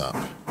kept this up.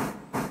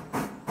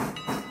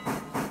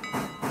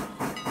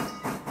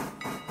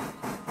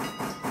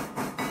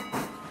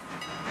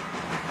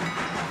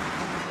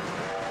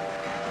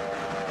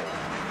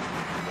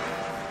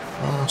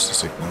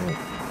 Adjust the signal.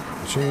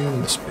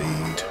 Resume the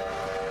speed.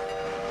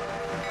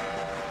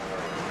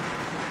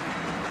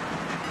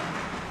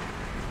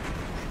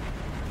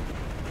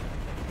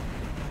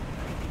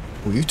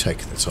 Well, you've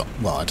taken the top.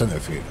 Well, I don't know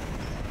if you...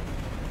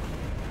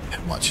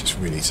 how much it's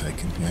really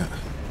taken yet.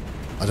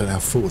 I don't know how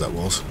full that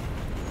was.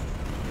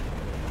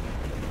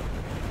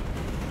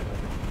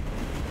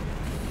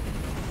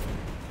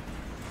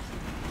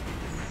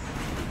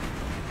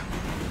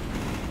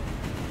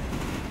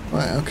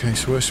 Right, okay,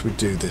 so where should we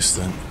do this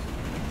then?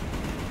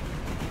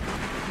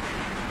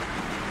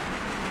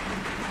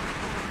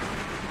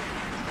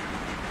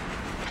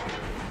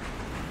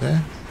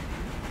 There?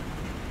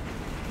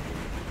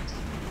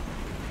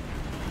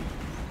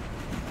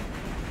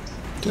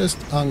 Just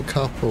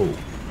uncouple.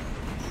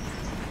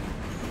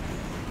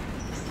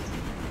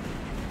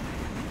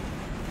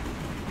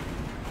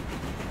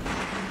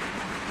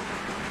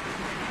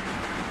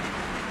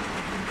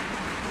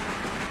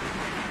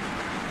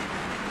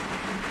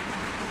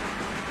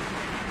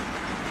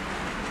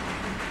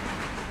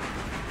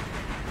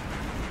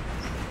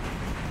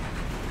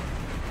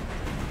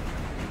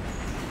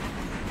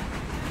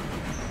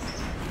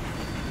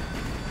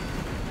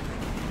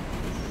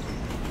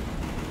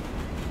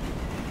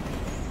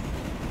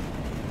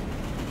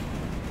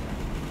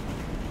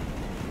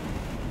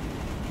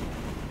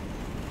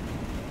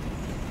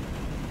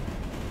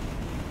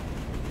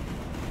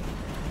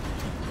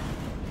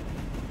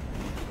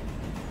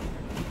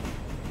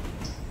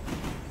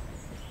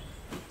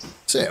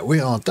 That's it, we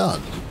are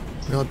done.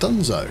 We are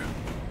donezo.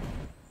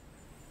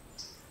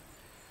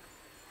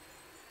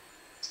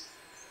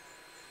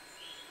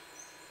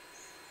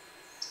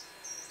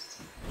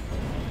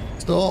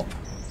 Stop.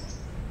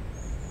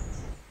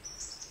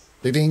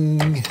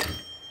 Ding.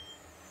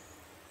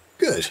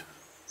 Good.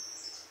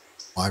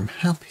 I'm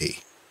happy.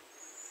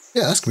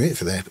 Yeah, that's going to be it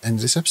for the end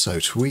of this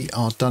episode. We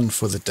are done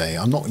for the day.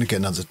 I'm not going to get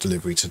another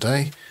delivery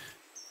today.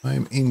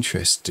 I'm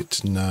interested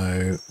to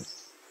know...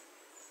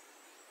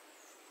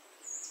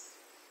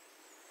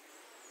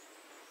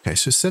 Okay,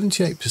 so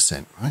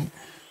 78%, right?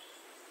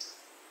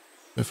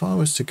 If I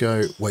was to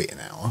go wait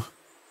an hour,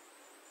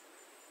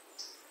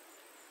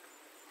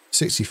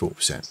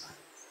 64%.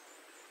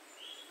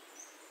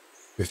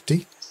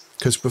 50?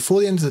 Because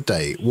before the end of the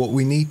day, what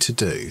we need to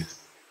do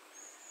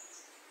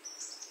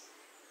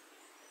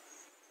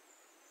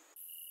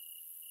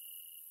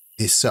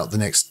is set up the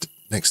next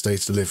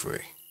day's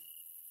delivery.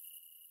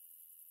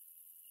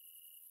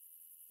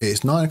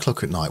 It's 9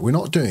 o'clock at night. We're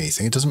not doing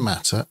anything. It doesn't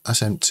matter.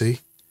 That's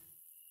empty.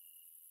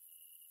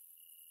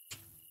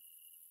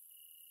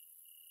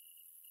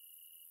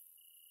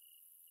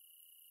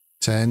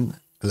 Ten,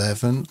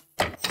 11,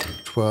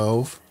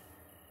 12,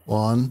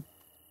 1.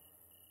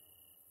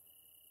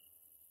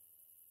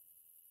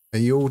 Are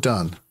you all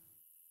done?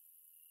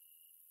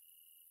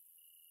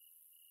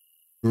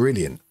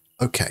 Brilliant.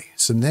 Okay,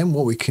 so then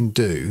what we can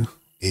do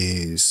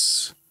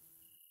is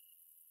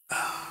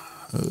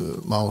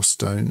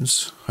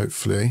milestones,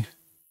 hopefully.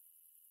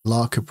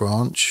 Alarka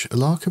branch.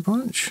 Alarka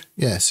branch?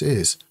 Yes, it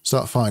is.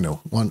 Start final.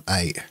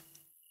 1-8.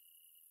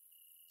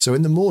 So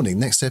in the morning,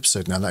 next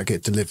episode now, that'll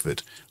get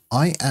delivered.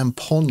 I am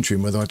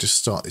pondering whether I just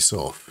start this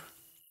off.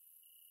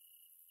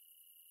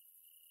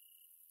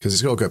 Because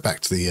it's got to go back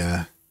to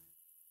the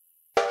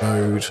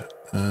road.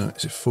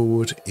 Is it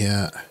forward?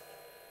 Yeah.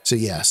 So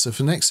yeah, so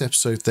for next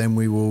episode then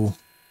we will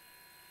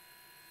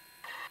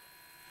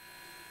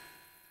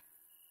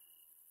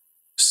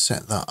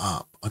set that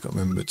up. I got to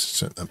remember to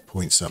set that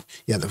points up.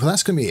 Yeah, well,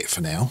 that's going to be it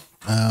for now.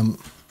 Going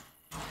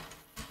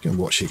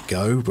to watch it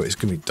go, but it's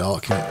going to be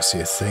dark. You don't see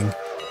a thing.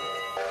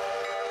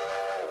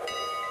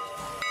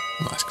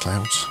 Nice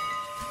clouds.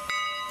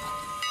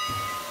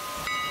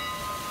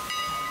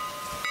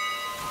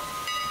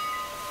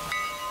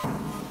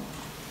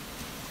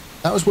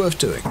 That was worth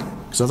doing,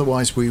 because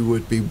otherwise we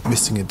would be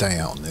missing a day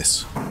out on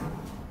this.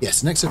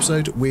 Yes, next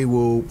episode we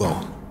will,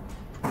 well,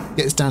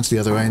 get this down to the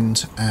other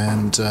end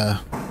and go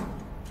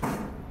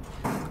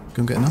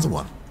and get another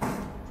one.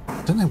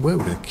 I don't know where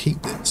we're going to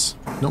keep this.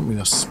 Not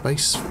enough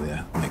space for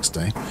the next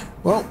day.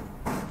 Well,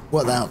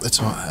 work that out the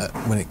time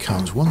when it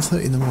comes.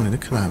 1:30 in the morning.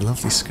 Look at that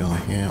lovely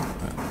sky. Yeah.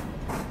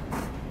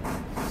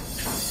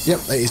 Yep,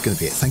 that is going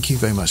to be it. Thank you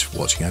very much for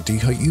watching. I do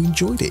hope you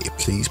enjoyed it.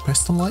 Please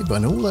press the like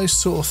button, all those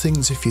sort of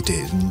things if you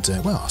did. And,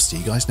 well, I'll see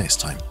you guys next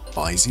time.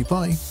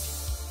 Bye-zy-bye.